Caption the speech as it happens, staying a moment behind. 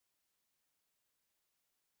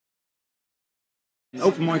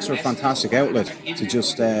Open mics are a fantastic outlet to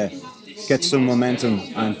just get some momentum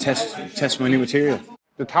and test my new material.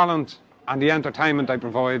 The talent and the entertainment they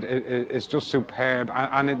provide is just superb,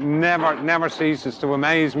 and it never ceases to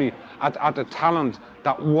amaze me at the talent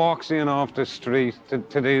that walks in off the street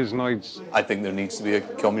to these nights. I think there needs to be a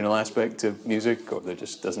communal aspect to music, or there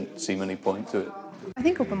just doesn't seem any point to it. I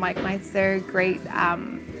think open mic nights, they're a great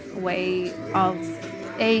way of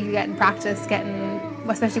getting practice,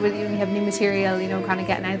 especially when you have new material, kind of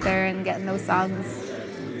getting out there and getting those songs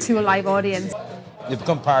to a live audience. You've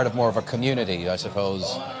become part of more of a community, I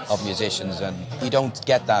suppose, of musicians, and you don't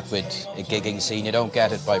get that with a gigging scene. You don't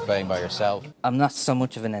get it by playing by yourself. I'm not so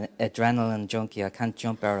much of an adrenaline junkie. I can't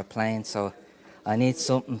jump out of a plane, so I need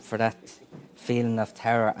something for that feeling of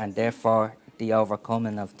terror and therefore the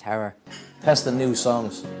overcoming of terror. Testing new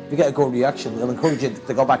songs. If you get a good reaction, they'll encourage you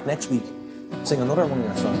to go back next week, sing another one of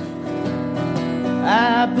your songs.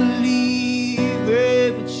 I believe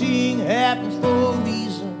everything happens for